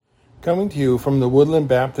coming to you from the Woodland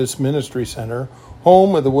Baptist Ministry Center,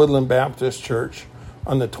 home of the Woodland Baptist Church,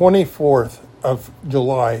 on the 24th of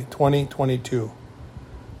July, 2022.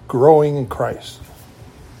 Growing in Christ.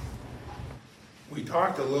 We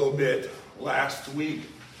talked a little bit last week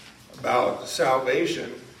about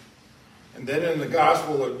salvation, and then in the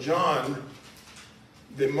Gospel of John,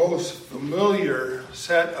 the most familiar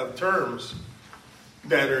set of terms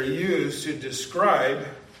that are used to describe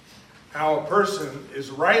how a person is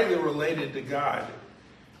rightly related to God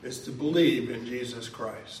is to believe in Jesus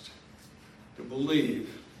Christ, to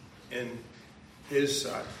believe in his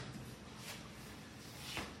Son.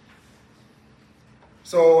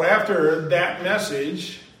 So after that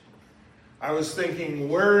message, I was thinking,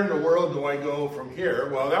 where in the world do I go from here?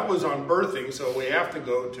 Well, that was on birthing, so we have to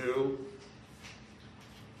go to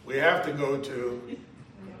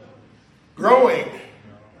growing.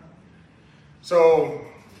 So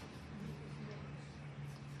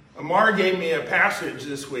Amar gave me a passage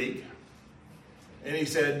this week, and he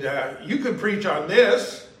said, you could preach on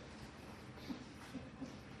this.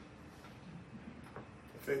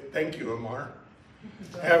 Thank you, Amar.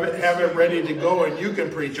 Have it ready to go, and you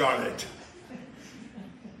can preach on it.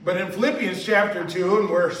 But in Philippians chapter 2, and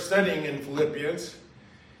we're studying in Philippians,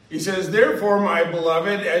 he says, therefore, my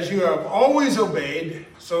beloved, as you have always obeyed,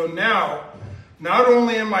 so now, not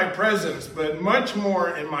only in my presence, but much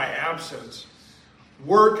more in my absence,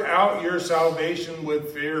 work out your salvation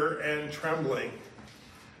with fear and trembling.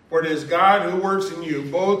 For it is God who works in you,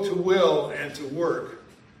 both to will and to work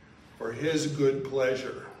for his good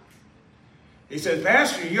pleasure. He said,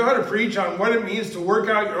 Pastor, you ought to preach on what it means to work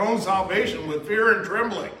out your own salvation with fear and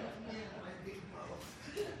trembling.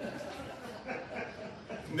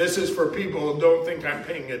 This is for people who don't think I'm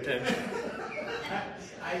paying attention.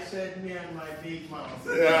 I said me and my big mouth.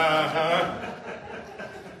 Uh-huh.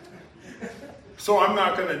 So I'm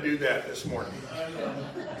not going to do that this morning.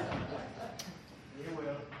 You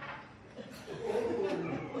will.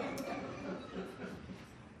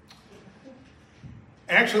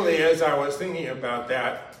 Actually, as I was thinking about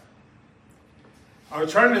that, I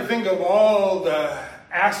was trying to think of all the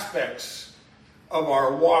aspects of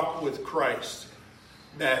our walk with Christ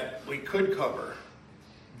that we could cover.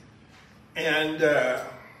 And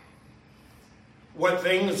what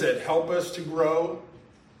things that help us to grow.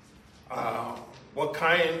 What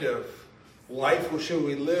kind of life should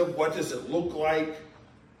we live? What does it look like?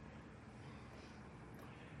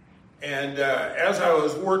 And as I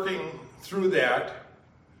was working through that,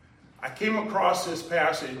 I came across this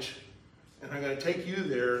passage, and I'm going to take you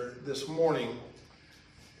there this morning.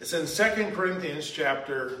 It's in 2 Corinthians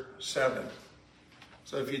chapter 7.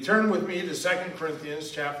 So if you turn with me to 2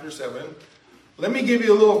 Corinthians chapter 7, let me give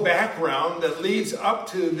you a little background that leads up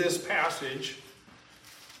to this passage,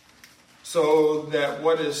 so that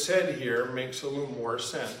what is said here makes a little more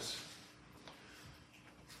sense.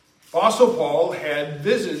 Apostle Paul had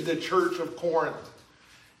visited the church of Corinth.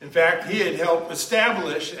 In fact, he had helped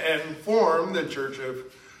establish and form the church of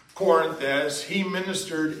Corinth as he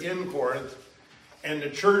ministered in Corinth, and the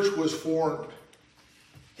church was formed.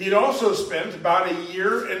 He'd also spent about a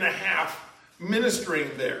year and a half ministering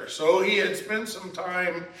there. So he had spent some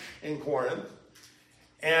time in Corinth.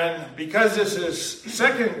 And because this is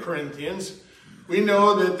 2 Corinthians, we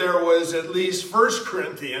know that there was at least 1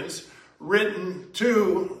 Corinthians written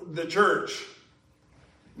to the church.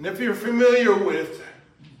 And if you're familiar with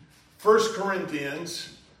 1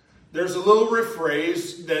 Corinthians, there's a little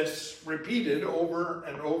rephrase that's repeated over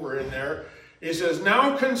and over in there. He says,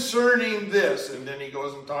 now concerning this, and then he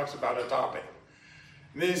goes and talks about a topic.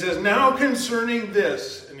 And then he says, now concerning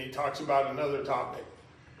this, and he talks about another topic.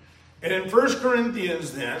 And in 1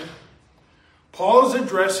 Corinthians then, Paul is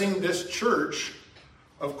addressing this church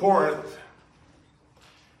of Corinth.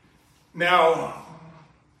 Now,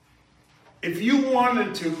 if you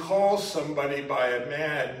wanted to call somebody by a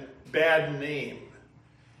bad name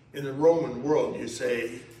in the Roman world, you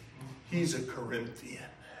say, he's a Corinthian.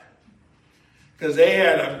 Because they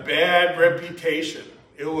had a bad reputation.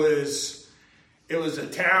 It was a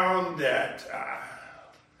town that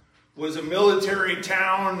was a military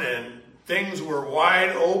town, and things were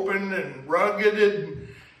wide open and rugged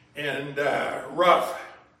and rough.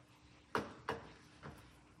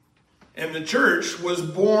 And the church was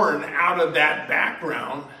born out of that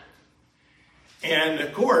background. And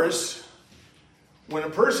of course, when a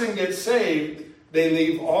person gets saved, they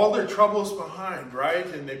leave all their troubles behind, right?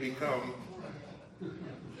 And they become...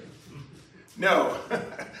 No.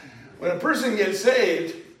 When a person gets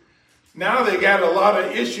saved, now they got a lot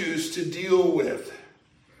of issues to deal with.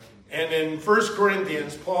 And in 1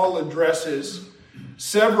 Corinthians, Paul addresses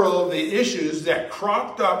several of the issues that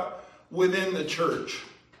cropped up within the church.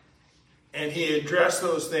 And he addressed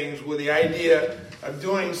those things with the idea of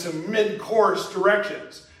doing some mid-course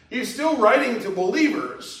directions. He's still writing to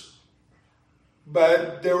believers,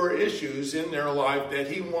 but there were issues in their life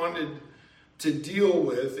that he wanted to deal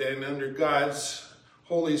with, and under God's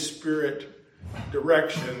Holy Spirit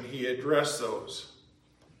direction, he addressed those.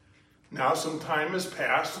 Now some time has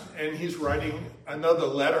passed, and he's writing another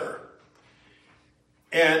letter.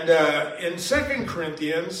 And in 2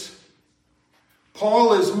 Corinthians,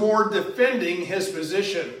 Paul is more defending his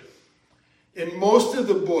position. In most of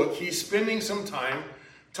the book, he's spending some time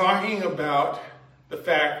talking about the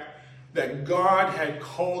fact that God had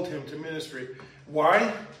called him to ministry. Why?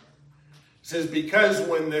 It says, because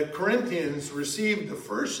when the Corinthians received the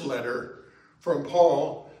first letter from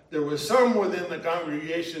Paul, there was some within the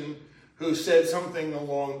congregation who said something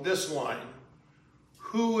along this line: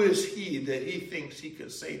 who is he that he thinks he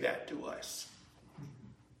could say that to us?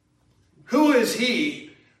 Who is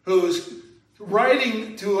he who's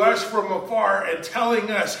writing to us from afar and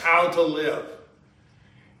telling us how to live?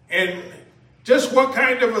 And just what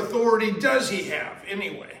kind of authority does he have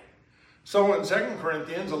anyway? So in 2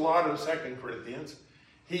 Corinthians, a lot of 2 Corinthians,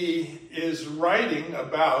 he is writing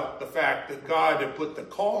about the fact that God had put the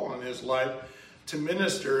call on his life to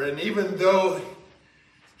minister. And even though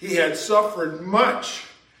he had suffered much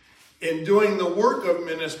in doing the work of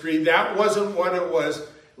ministry, that wasn't what it was. It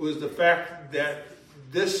was the fact that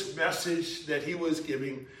this message that he was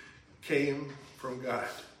giving came from God,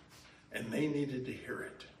 and they needed to hear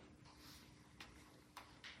it.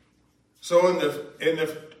 So in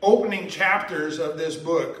the opening chapters of this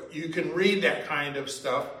book, you can read that kind of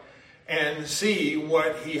stuff and see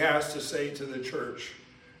what he has to say to the church.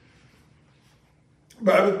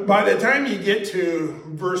 But by the time you get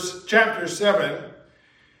to chapter 7,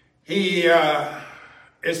 he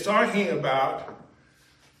is talking about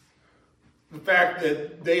the fact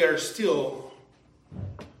that they are still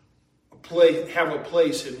have a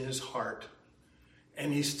place in his heart.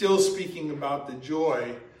 And he's still speaking about the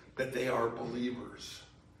joy that they are believers.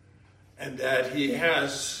 And that he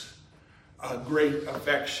has a great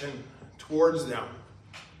affection towards them.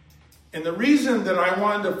 And the reason that I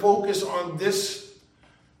wanted to focus on this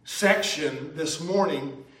section this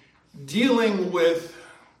morning, dealing with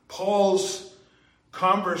Paul's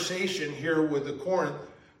conversation here with the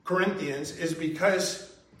Corinthians, is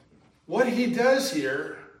because what he does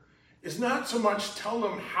here is not so much tell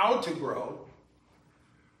them how to grow,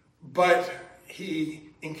 but he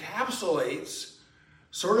encapsulates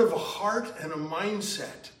sort of a heart and a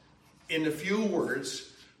mindset in a few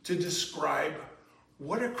words to describe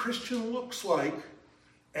what a Christian looks like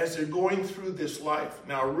as they're going through this life.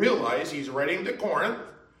 Now realize he's writing to Corinth,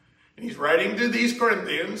 and he's writing to these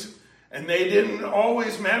Corinthians, and they didn't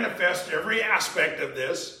always manifest every aspect of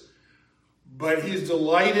this, but he's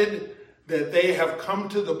delighted that they have come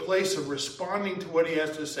to the place of responding to what he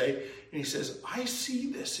has to say. And he says, I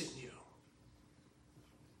see this in you.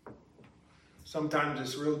 Sometimes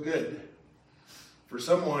it's real good for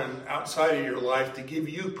someone outside of your life to give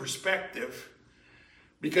you perspective,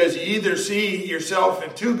 because you either see yourself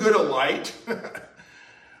in too good a light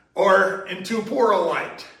or in too poor a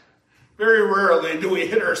light. Very rarely do we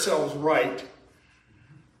hit ourselves right.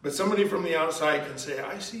 But somebody from the outside can say,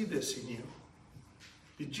 I see this in you.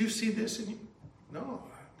 Did you see this in you? No,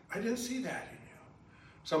 I didn't see that in you.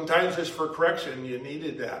 Sometimes it's for correction, you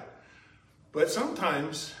needed that. But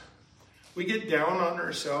sometimes we get down on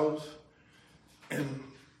ourselves and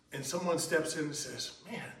someone steps in and says,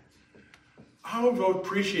 man, I would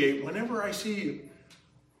appreciate whenever I see you,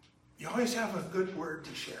 you always have a good word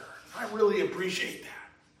to share. I really appreciate that.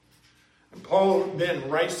 And Paul then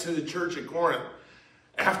writes to the church at Corinth,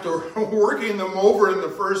 after working them over in the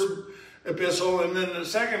first epistle and then the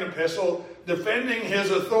second epistle, defending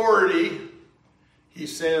his authority, he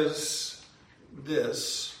says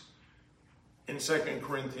this in 2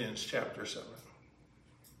 Corinthians chapter 7.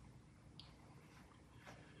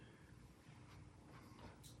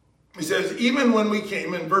 He says, even when we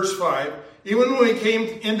came, in verse 5, even when we came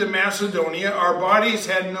into Macedonia, our bodies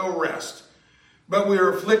had no rest, but we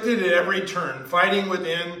were afflicted at every turn, fighting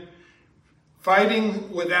within, fighting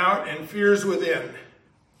without, and fears within.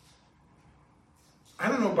 I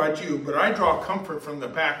don't know about you, but I draw comfort from the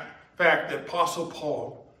fact that Apostle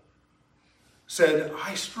Paul said,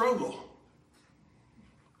 I struggle.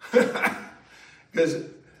 Because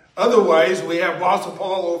otherwise we have Apostle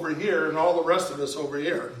Paul over here and all the rest of us over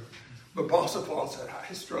here. But Apostle Paul said,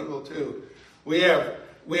 I struggle too. We have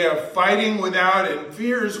fighting without and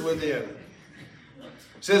fears within.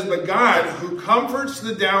 It says, but God, who comforts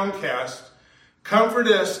the downcast,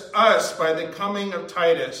 comforted us by the coming of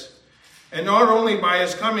Titus, And not only by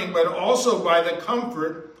his coming, but also by the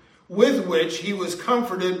comfort with which he was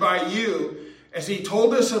comforted by you, as he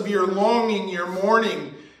told us of your longing, your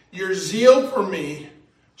mourning, your zeal for me,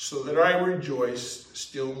 so that I rejoice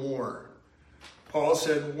still more. Paul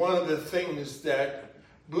said, one of the things that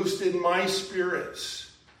boosted my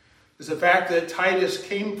spirits is the fact that Titus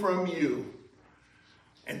came from you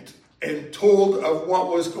and told of what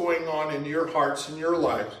was going on in your hearts and your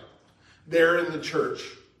lives there in the church.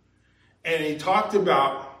 And he talked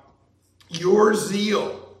about your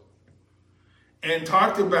zeal and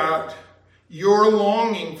talked about your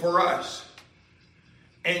longing for us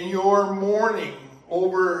and your mourning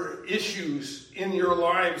over issues in your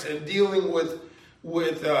lives and dealing with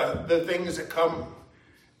the things that come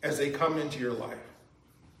as they come into your life.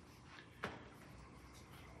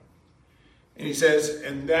 And he says,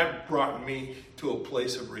 and that brought me to a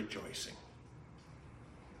place of rejoicing.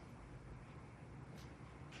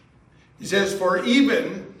 He says, for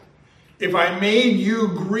even if I made you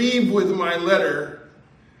grieve with my letter,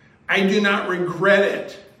 I do not regret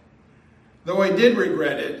it, though I did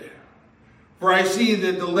regret it. For I see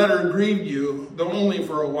that the letter grieved you, though only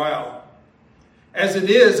for a while. As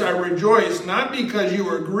it is, I rejoice, not because you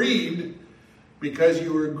were grieved, because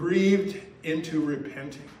you were grieved into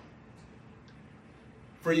repenting.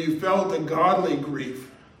 For you felt a godly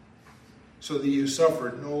grief, so that you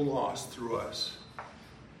suffered no loss through us.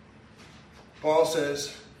 Paul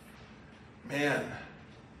says, man,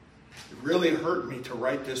 it really hurt me to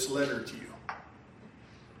write this letter to you.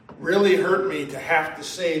 It really hurt me to have to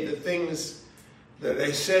say the things that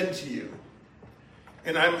I said to you.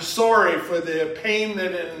 And I'm sorry for the pain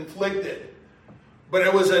that it inflicted. But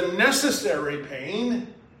it was a necessary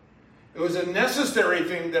pain. It was a necessary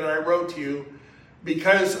thing that I wrote to you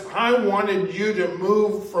because I wanted you to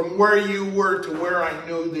move from where you were to where I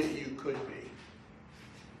knew that you could be.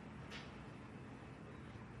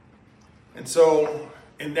 And so,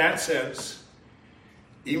 in that sense,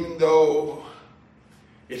 even though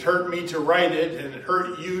it hurt me to write it and it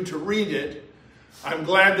hurt you to read it, I'm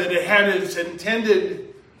glad that it had its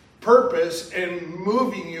intended purpose in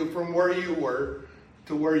moving you from where you were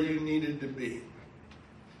to where you needed to be.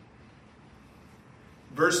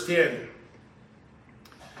 Verse 10.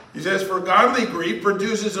 He says, for godly grief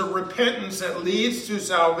produces a repentance that leads to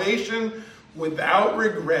salvation without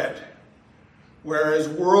regret, whereas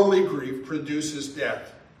worldly grief produces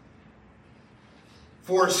death.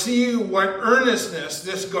 For see what earnestness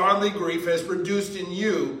this godly grief has produced in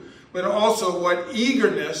you, but also what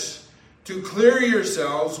eagerness to clear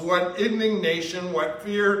yourselves, what indignation, what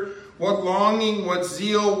fear, what longing, what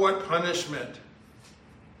zeal, what punishment.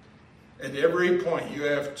 At every point you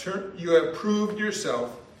have proved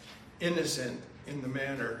yourself innocent in the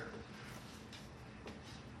matter.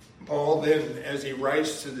 Paul then, as he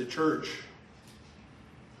writes to the church,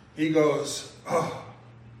 he goes, oh,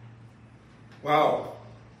 wow,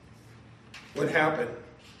 what happened?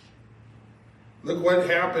 Look what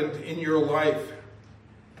happened in your life.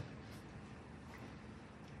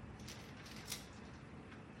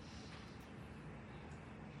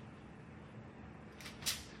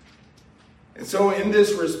 And so in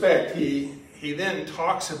this respect, he then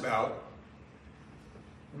talks about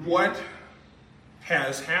what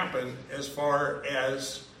has happened as far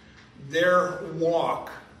as their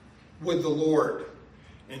walk with the Lord.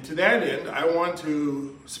 And to that end, I want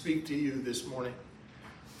to speak to you this morning.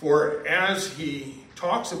 For as he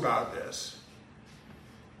talks about this,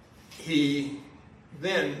 he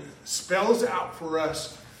then spells out for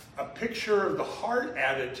us a picture of the heart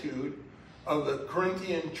attitude of the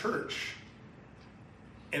Corinthian church.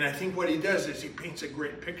 And I think what he does is he paints a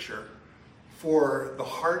great picture for the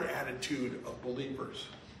heart attitude of believers.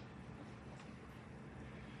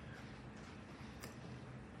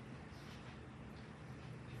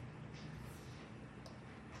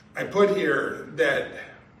 I put here that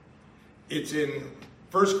it's in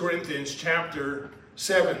 1 Corinthians chapter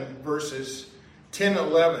 7, verses 10,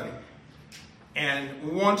 11. And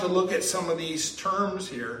we want to look at some of these terms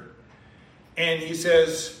here. And he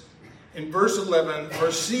says in verse 11,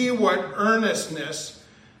 for see what earnestness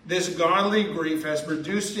this godly grief has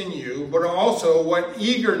produced in you, but also what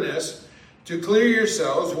eagerness to clear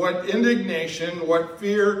yourselves, what indignation, what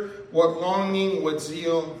fear, what longing, what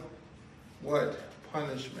zeal, what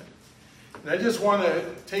punishment. And I just want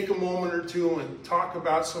to take a moment or two and talk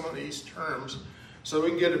about some of these terms so we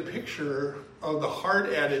can get a picture of the heart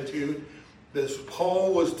attitude that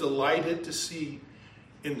Paul was delighted to see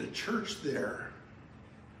in the church there,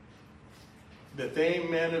 that they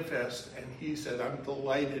manifest. And he said, I'm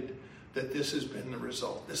delighted that this has been the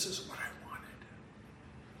result. This is what I wanted.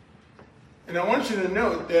 And I want you to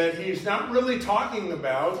note that he's not really talking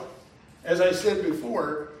about, as I said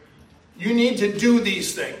before, you need to do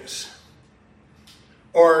these things.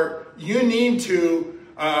 Or you need to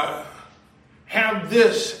have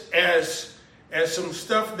this as some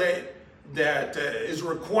stuff that is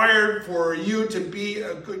required for you to be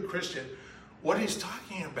a good Christian. What he's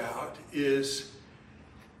talking about is,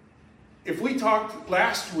 if we talked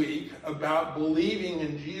last week about believing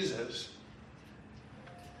in Jesus,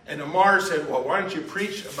 and Amar said, well, why don't you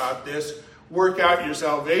preach about this? Work out your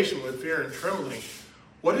salvation with fear and trembling.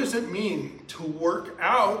 What does it mean to work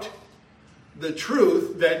out the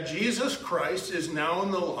truth that Jesus Christ is now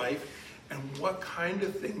in the life, and what kind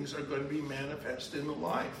of things are going to be manifest in the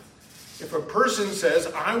life? If a person says,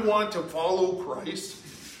 I want to follow Christ,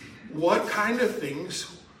 what kind of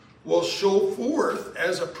things will show forth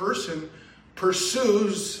as a person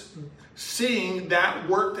pursues seeing that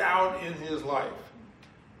worked out in his life?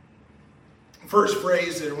 First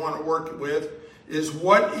phrase that I want to work with is,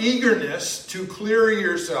 what eagerness to clear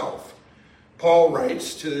yourself, Paul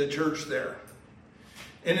writes to the church there.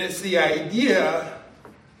 And it's the idea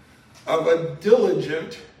of a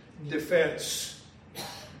diligent defense.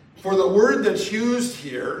 For the word that's used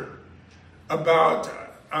here about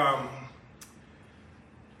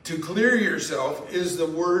to clear yourself is the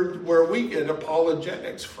word where we get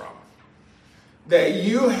apologetics from. That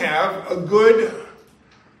you have a good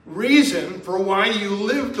reason for why you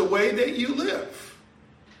live the way that you live.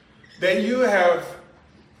 That you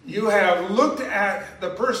have looked at the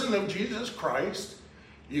person of Jesus Christ.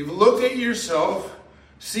 You've looked at yourself,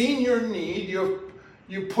 seen your need.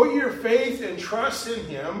 You put your faith and trust in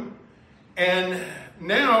him. And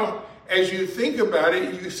now, as you think about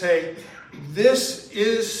it, you say, this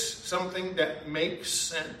is something that makes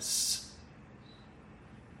sense.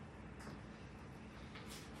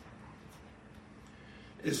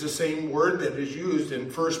 It's the same word that is used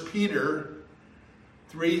in 1 Peter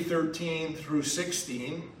 3:13 through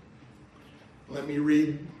 16. Let me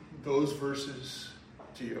read those verses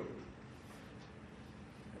to you.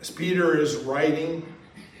 As Peter is writing,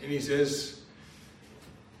 and he says,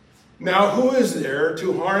 now who is there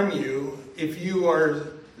to harm you if you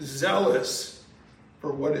are zealous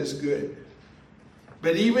for what is good?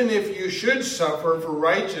 But even if you should suffer for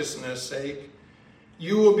righteousness' sake,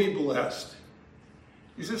 you will be blessed.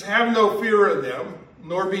 He says, have no fear of them,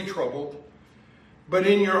 nor be troubled, but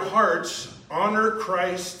in your hearts honor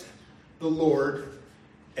Christ the Lord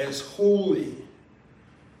as holy,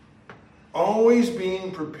 always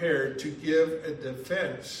being prepared to give a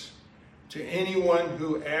defense to anyone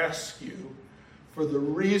who asks you for the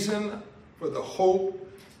reason for the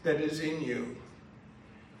hope that is in you.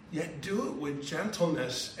 Yet do it with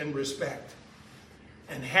gentleness and respect,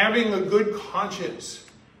 and having a good conscience,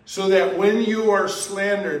 so that when you are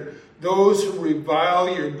slandered, those who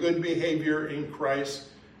revile your good behavior in Christ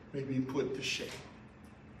may be put to shame.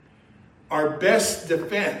 Our best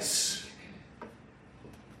defense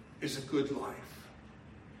is a good life.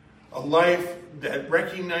 A life that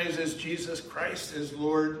recognizes Jesus Christ as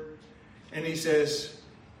Lord. And he says,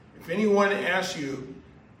 if anyone asks you,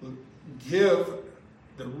 give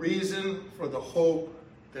the reason for the hope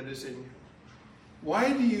that is in you.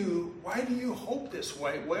 Why do you hope this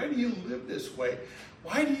way? Why do you live this way?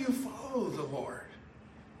 Why do you follow the Lord?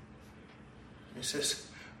 He says,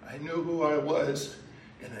 I knew who I was,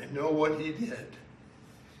 and I know what he did.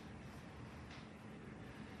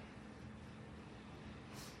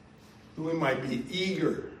 We might be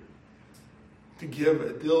eager to give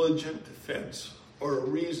a diligent defense or a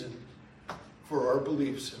reason for our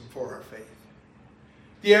beliefs and for our faith.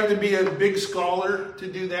 Do you have to be a big scholar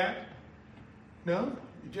to do that? No.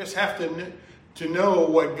 You just have to know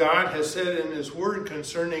what God has said in his word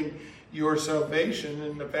concerning your salvation,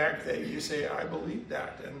 and the fact that you say, I believe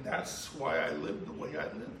that, and that's why I live the way I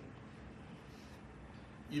live.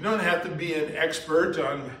 You don't have to be an expert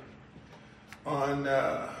on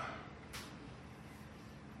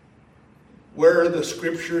where the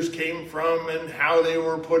scriptures came from and how they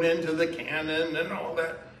were put into the canon and all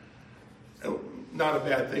that. Not a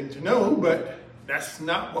bad thing to know, but that's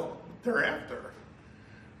not what they're after.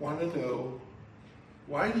 Want to know,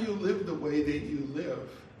 why do you live the way that you live?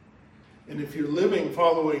 And if you're living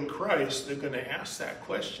following Christ, they're going to ask that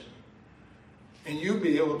question. And you'll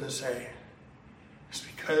be able to say, it's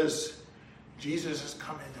because Jesus has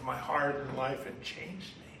come into my heart and life and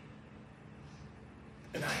changed me.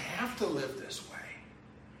 And I have to live this way.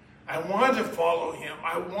 I want to follow him.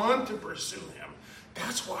 I want to pursue him.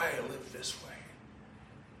 That's why I live this way.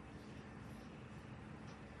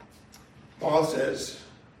 Paul says,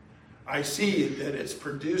 I see that it's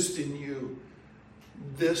produced in you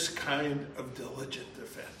this kind of diligent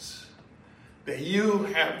defense. That you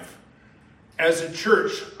have, as a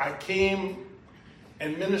church, I came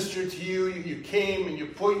and ministered to you. You came and you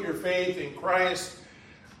put your faith in Christ.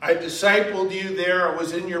 I discipled you there. I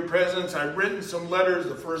was in your presence. I've written some letters.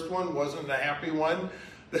 The first one wasn't a happy one.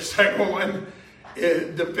 The second one,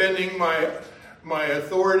 defending my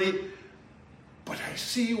authority. But I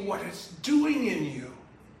see what it's doing in you.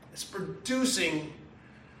 It's producing,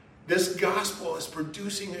 this gospel is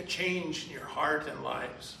producing a change in your heart and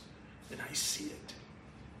lives. And I see it.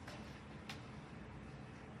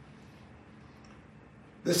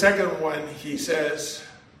 The second one, he says,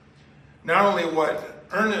 not only what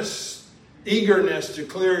earnest eagerness to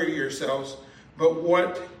clear yourselves, but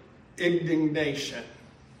what indignation.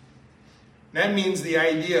 That means the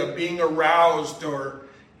idea of being aroused or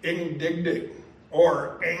indignant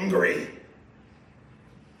or angry.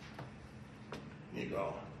 You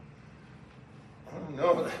go, I don't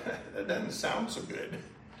know, that doesn't sound so good.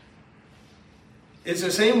 It's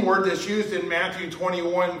the same word that's used in Matthew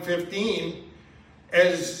 21:15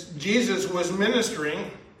 as Jesus was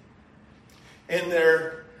ministering, and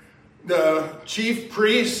the chief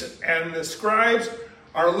priests and the scribes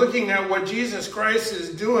are looking at what Jesus Christ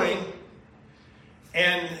is doing,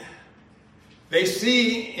 and they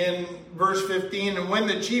see in verse 15, and when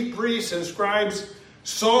the chief priests and scribes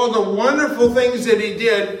saw the wonderful things that he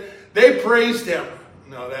did, they praised him.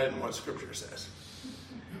 No, that isn't what Scripture says.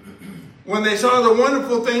 When they saw the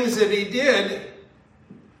wonderful things that he did,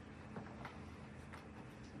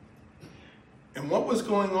 and what was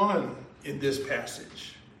going on in this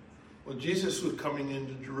passage? Well, Jesus was coming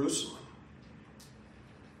into Jerusalem.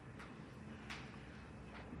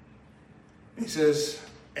 He says,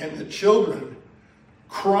 and the children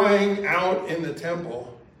crying out in the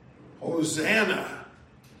temple, Hosanna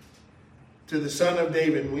to the Son of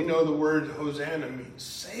David. We know the word Hosanna means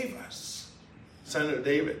save us, Son of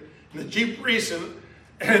David. And the chief priests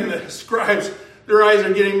and the scribes, their eyes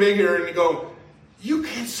are getting bigger, and they go, you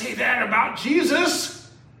can't say that about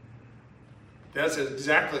Jesus. That's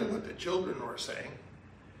exactly what the children were saying.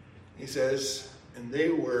 He says, and they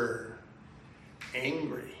were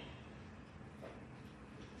angry.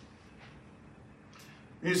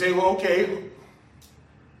 You say, well, okay,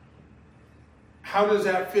 how does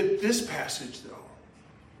that fit this passage, though?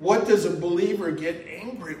 What does a believer get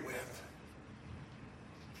angry with?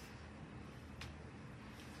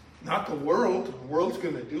 Not the world. The world's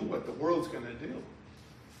going to do what the world's going to do.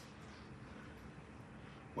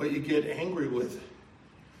 What you get angry with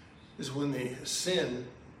is when the sin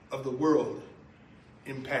of the world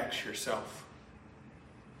impacts yourself.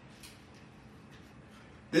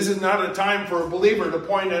 This is not a time for a believer to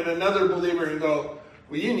point at another believer and go,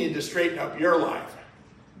 well, you need to straighten up your life.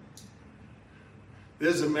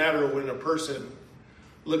 This is a matter when a person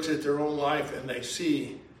looks at their own life and they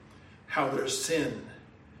see how their sin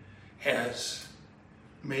has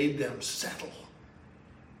made them settle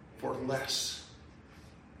for less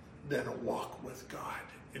than a walk with God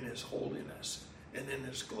in His holiness and in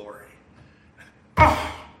His glory.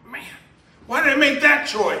 Oh, man, why did I make that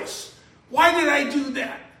choice? Why did I do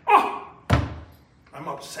that? Oh, I'm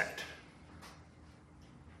upset.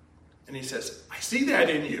 And he says, I see that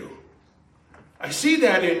in you. I see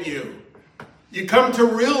that in you. You come to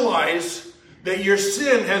realize that your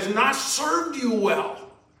sin has not served you well.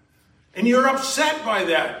 And you're upset by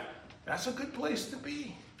that. That's a good place to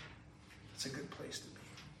be. It's a good place to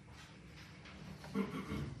be.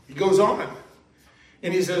 He goes on.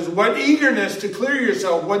 And he says, what eagerness to clear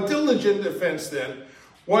yourself. What diligent defense then.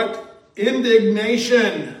 What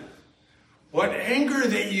indignation. What anger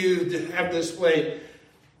that you have displayed.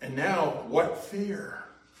 And now, what fear.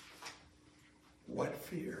 What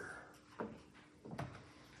fear.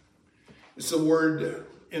 It's a word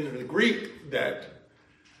in the Greek that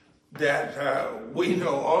we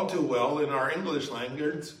know all too well in our English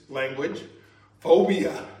language,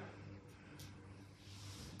 phobia.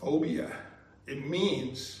 Phobia. It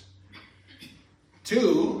means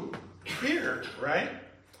to fear, right?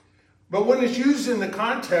 But when it's used in the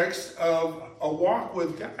context of a walk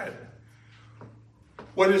with God,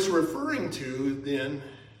 what it's referring to then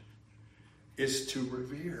is to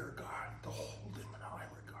revere God, to hold Him in high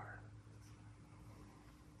regard.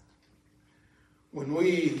 When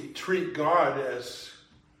we treat God as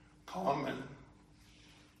common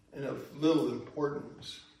and of little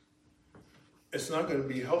importance, it's not going to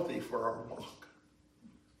be healthy for our walk.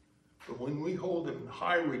 But when we hold Him in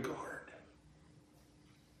high regard,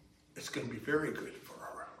 it's going to be very good for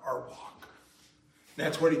our walk. And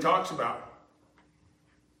that's what he talks about.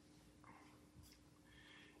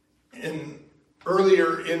 And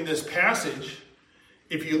earlier in this passage,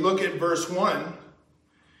 if you look at verse 1,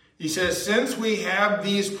 he says, since we have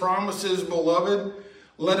these promises, beloved,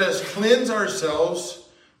 let us cleanse ourselves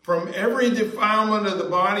from every defilement of the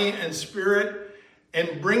body and spirit,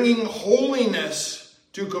 and bringing holiness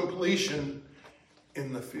to completion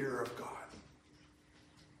in the fear of God.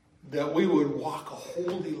 That we would walk a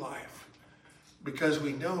holy life because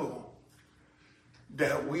we know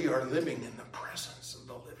that we are living in the presence of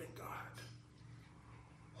the living God.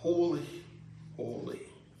 Holy, holy,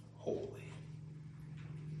 holy.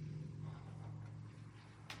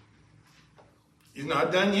 He's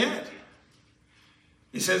not done yet.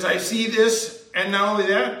 He says, I see this, and not only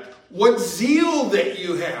that, what zeal that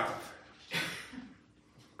you have.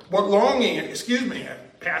 What longing, I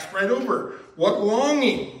passed right over. What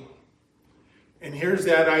longing. And here's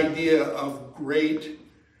that idea of great,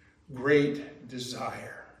 great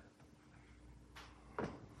desire.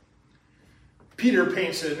 Peter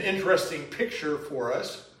paints an interesting picture for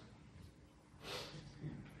us.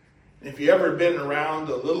 If you've ever been around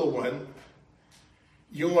a little one,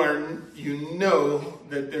 you know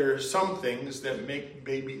that there are some things that make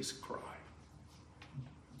babies cry.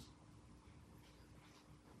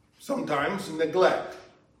 Sometimes neglect.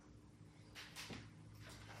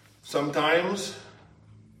 Sometimes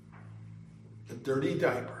a dirty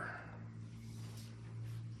diaper.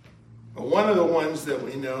 But one of the ones that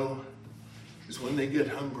we know is when they get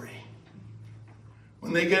hungry.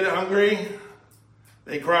 When they get hungry,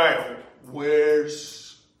 they cry,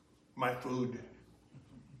 where's my food?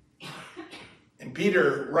 And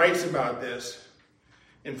Peter writes about this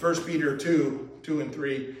in 1 Peter 2 and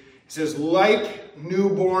 3. He says, like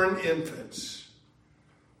newborn infants,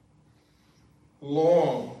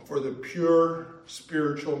 long for the pure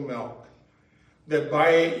spiritual milk, that by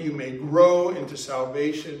it you may grow into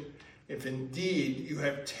salvation, if indeed you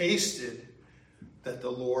have tasted that the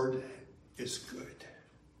Lord is good.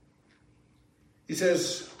 He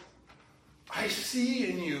says, I see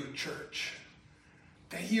in you, church,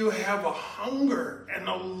 that you have a hunger and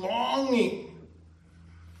a longing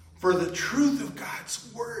for the truth of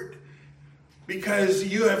God's word, because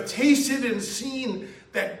you have tasted and seen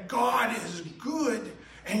that God is good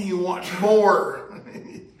and you want more.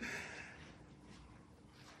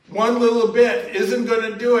 One little bit isn't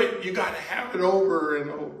going to do it. You got to have it over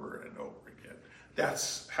and over and over again.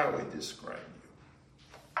 That's how we describe you.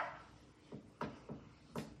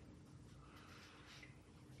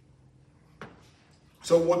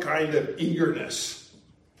 So what kind of eagerness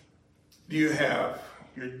do you have?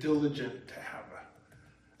 You're diligent to have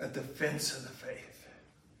a defense of the faith.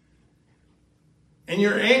 And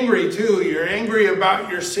you're angry too. You're angry about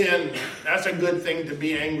your sin. That's a good thing to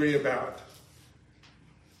be angry about.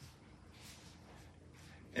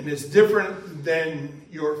 And it's different than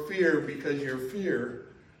your fear, because your fear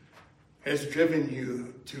has driven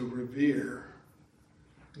you to revere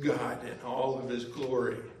God in all of his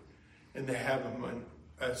glory and to have him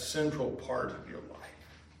a central part of your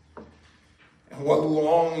life. And what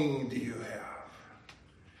longing do you have?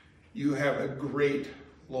 You have a great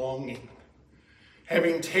longing.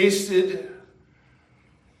 Having tasted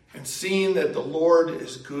and seen that the Lord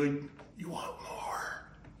is good, you want more.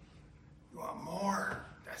 You want more.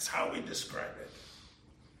 That's how we describe it.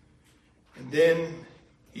 And then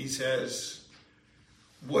he says,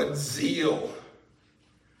 what zeal?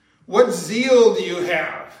 What zeal do you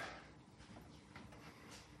have?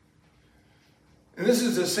 And this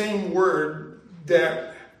is the same word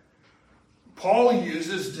that Paul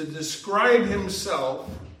uses to describe himself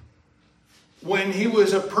when he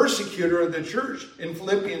was a persecutor of the church. In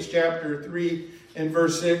Philippians chapter 3 and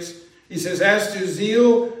verse 6, he says, as to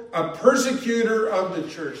zeal, a persecutor of the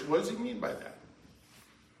church. What does he mean by that?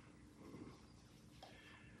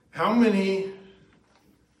 How many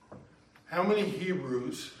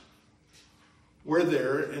Hebrews were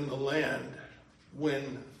there in the land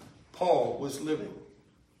when Paul was living?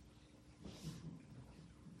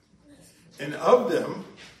 And of them,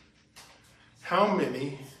 how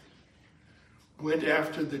many went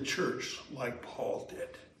after the church like Paul did?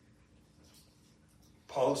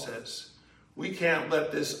 Paul says, we can't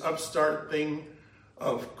let this upstart thing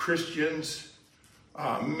of Christians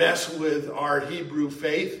mess with our Hebrew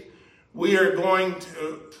faith. We are going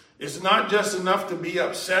to, it's not just enough to be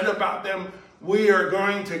upset about them. We are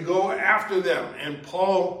going to go after them. And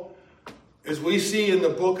Paul, as we see in the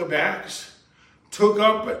book of Acts, took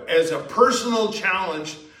up as a personal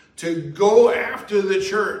challenge to go after the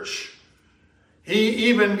church. He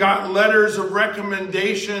even got letters of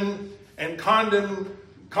recommendation and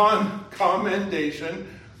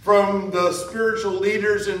commendation from the spiritual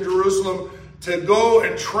leaders in Jerusalem to go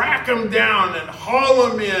and track them down and haul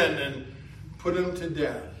them in and put him to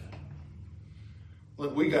death.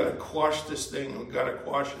 Look, we got to quash this thing. We got to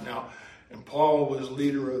quash it now. And Paul was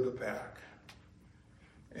leader of the pack.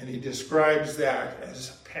 And he describes that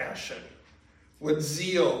as passion, with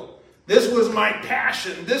zeal. This was my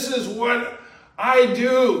passion. This is what I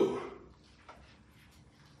do.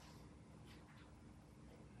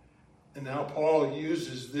 And now Paul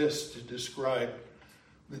uses this to describe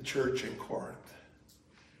the church in Corinth.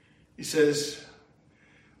 He says,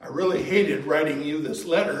 I really hated writing you this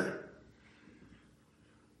letter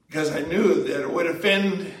because I knew that it would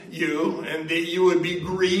offend you and that you would be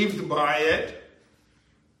grieved by it.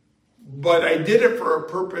 But I did it for a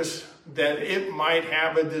purpose that it might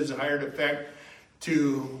have a desired effect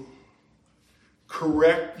to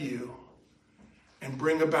correct you and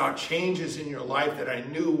bring about changes in your life that I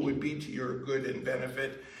knew would be to your good and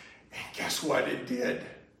benefit. And guess what? It did.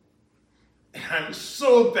 And I'm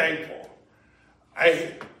so thankful.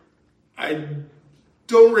 I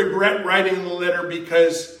don't regret writing the letter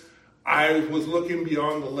because I was looking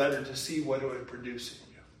beyond the letter to see what it would produce in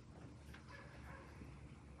you.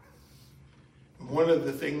 And one of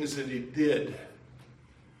the things that he did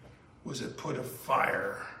was it put a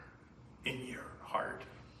fire in your heart.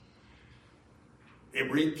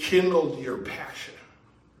 It rekindled your passion.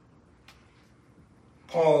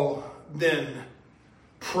 Paul then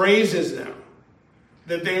praises them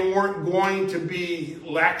that they weren't going to be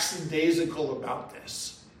lackadaisical about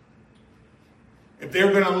this. If they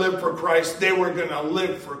were going to live for Christ, they were going to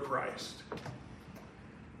live for Christ.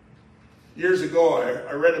 Years ago,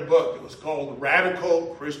 I read a book. It was called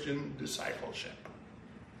Radical Christian Discipleship.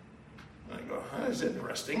 And I go, that's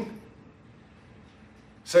interesting.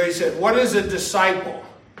 So he said, what is a disciple?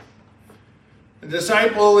 A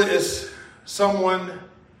disciple is someone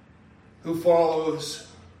who follows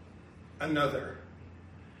another.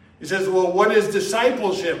 He says, well, what is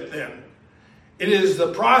discipleship then? It is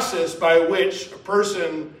the process by which a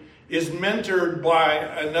person is mentored by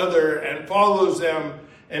another and follows them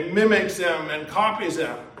and mimics them and copies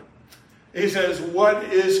them. He says, what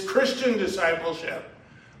is Christian discipleship?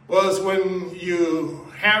 Well, it's when you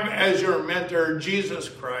have as your mentor Jesus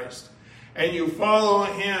Christ and you follow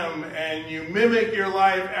him and you mimic your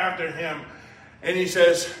life after him. And he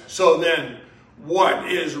says, so then,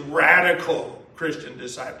 what is radical Christian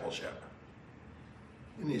discipleship?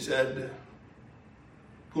 And he said,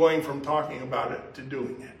 going from talking about it to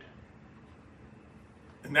doing it.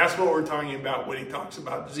 And that's what we're talking about when he talks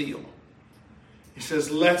about zeal. He says,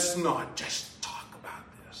 let's not just talk about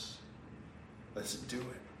this. Let's do it.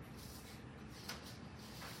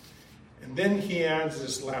 And then he adds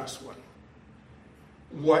this last one.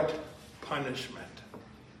 What punishment?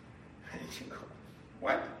 And you go,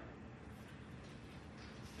 what?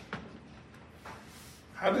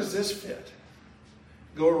 How does this fit?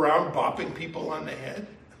 Go around bopping people on the head?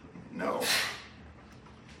 No.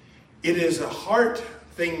 It is a heart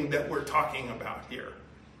thing that we're talking about here.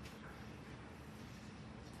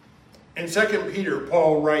 In 2 Peter,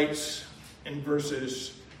 Paul writes in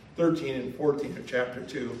verses 13 and 14 of chapter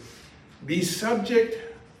 2, be subject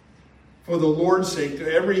for the Lord's sake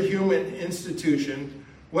to every human institution,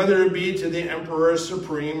 whether it be to the emperor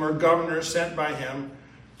supreme or governor sent by him,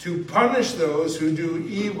 to punish those who do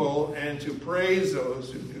evil and to praise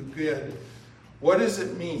those who do good. What does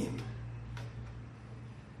it mean?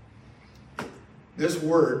 This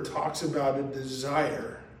word talks about a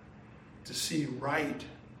desire to see right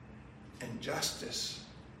and justice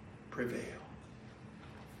prevail.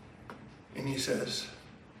 And he says,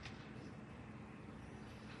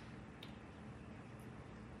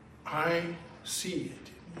 I see it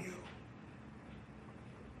in you.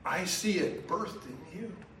 I see it birthed in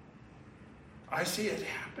you. I see it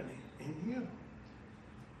happening in you.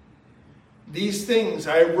 These things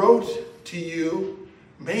I wrote to you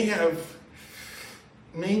may have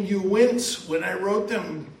made you wince when I wrote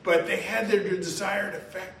them, but they had their desired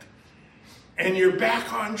effect. And you're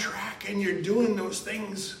back on track and you're doing those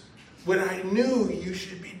things what I knew you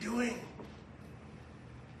should be doing.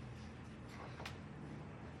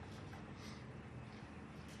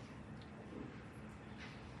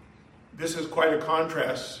 This is quite a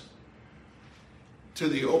contrast to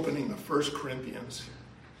the opening of 1 Corinthians.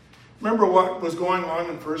 Remember what was going on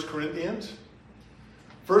in 1 Corinthians?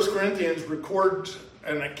 1 Corinthians records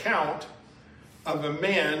an account of a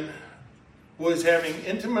man who was having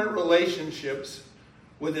intimate relationships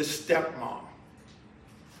with his stepmom.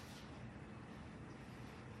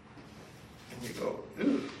 And you go,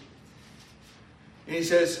 ooh. And he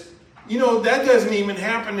says, you know, that doesn't even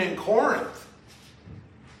happen in Corinth.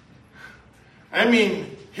 I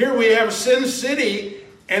mean, here we have Sin City,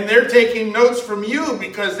 And they're taking notes from you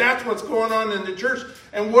because that's what's going on in the church.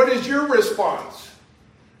 And what is your response?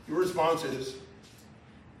 Your response is,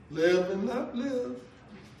 live and let live.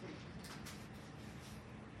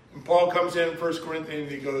 And Paul comes in 1 Corinthians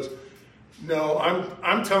and he goes, no,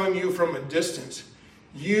 I'm telling you from a distance.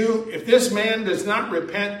 If this man does not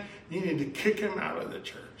repent, you need to kick him out of the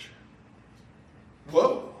church.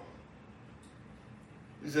 Whoa.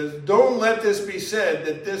 He says, don't let this be said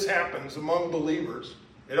that this happens among believers.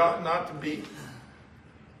 It ought not to be.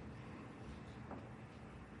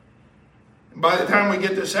 By the time we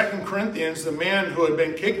get to 2 Corinthians, the man who had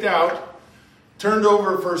been kicked out, turned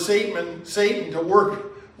over for Satan to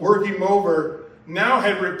work him over, now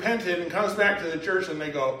had repented and comes back to the church and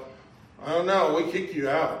they go, oh no, we kicked you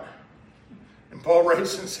out. And Paul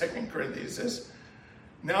writes in 2 Corinthians, he says,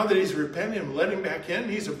 now that he's repented, let him back in,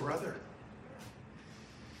 he's a brother.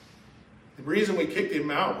 The reason we kicked him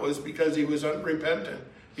out was because he was unrepentant.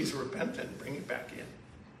 He's repentant, bring him back in.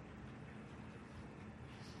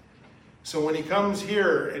 So when he comes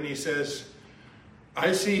here and he says,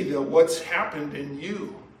 I see that what's happened in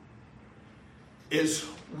you is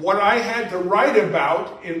what I had to write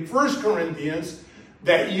about in 1 Corinthians,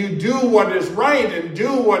 that you do what is right and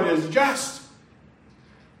do what is just.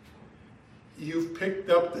 You've picked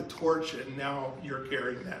up the torch and now you're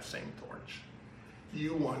carrying that same torch.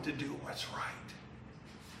 You want to do what's right.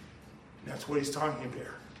 That's what he's talking about.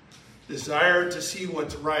 Desire to see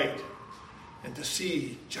what's right and to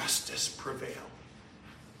see justice prevail.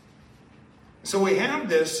 So we have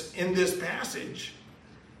this in this passage,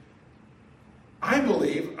 I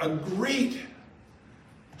believe, a great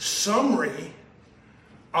summary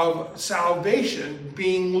of salvation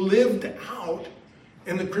being lived out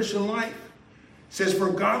in the Christian life. It says, for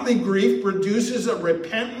godly grief produces a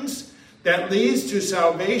repentance that leads to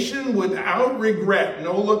salvation without regret,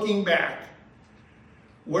 no looking back.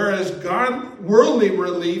 Whereas worldly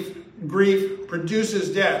grief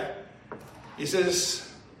produces death. He says,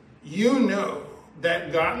 you know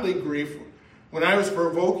that godly grief, when I was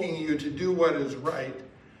provoking you to do what is right,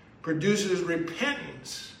 produces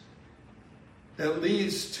repentance that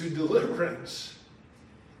leads to deliverance.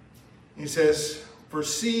 He says, for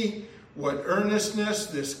see what earnestness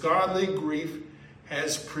this godly grief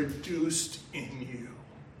has produced in you.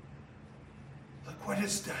 Look what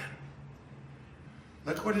it's done.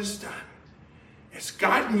 Look what it's done. It's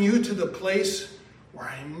gotten you to the place where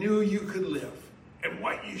I knew you could live and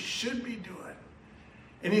what you should be doing.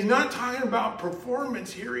 And he's not talking about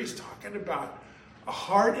performance here. He's talking about a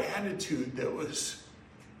hard attitude that was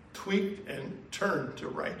tweaked and turned to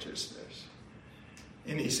righteousness.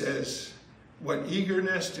 And he says, what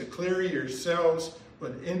eagerness to clear yourselves,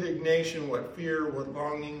 what indignation, what fear, what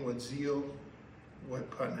longing, what zeal, what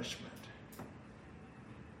punishment.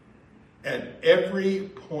 At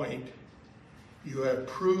every point, you have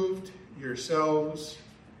proved yourselves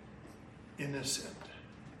innocent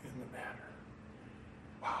in the matter.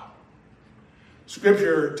 Wow.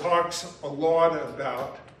 Scripture talks a lot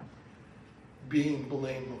about being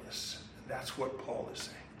blameless. And that's what Paul is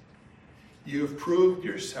saying. You have proved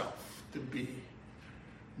yourself to be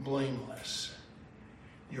blameless.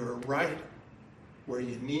 You're right where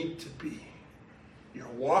you need to be. You're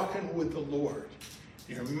walking with the Lord.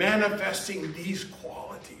 You're manifesting these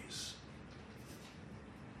qualities.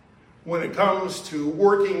 When it comes to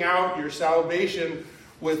working out your salvation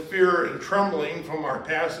with fear and trembling from our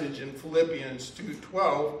passage in Philippians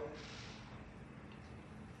 2:12,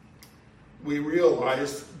 we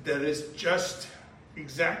realize that it's just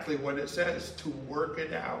exactly what it says, to work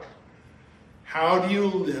it out. How do you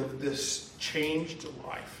live this changed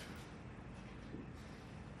life?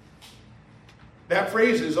 That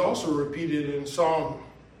phrase is also repeated in Psalm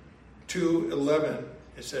 2:11.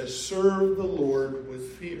 It says, serve the Lord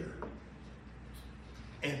with fear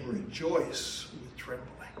and rejoice with trembling.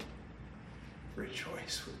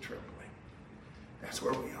 Rejoice with trembling. That's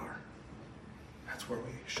where we are. That's where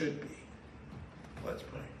we should be. Let's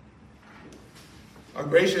pray. Our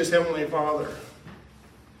gracious Heavenly Father,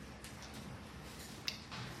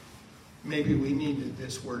 maybe we needed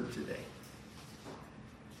this word today.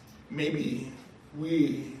 Maybe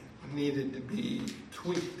we needed to be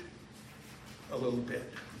tweaked a little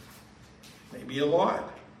bit. Maybe a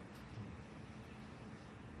lot.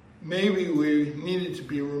 Maybe we needed to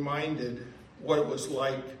be reminded what it was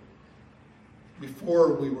like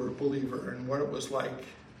before we were a believer and what it was like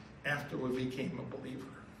after we became a believer.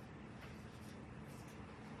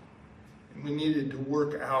 And we needed to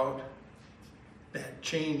work out that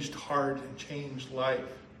changed heart and changed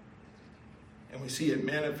life. And we see it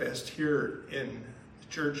manifest here in the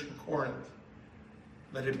church in Corinth.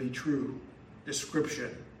 Let it be true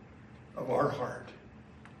description of our heart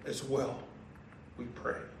as well, we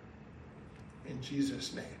pray. In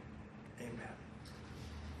Jesus' name, amen.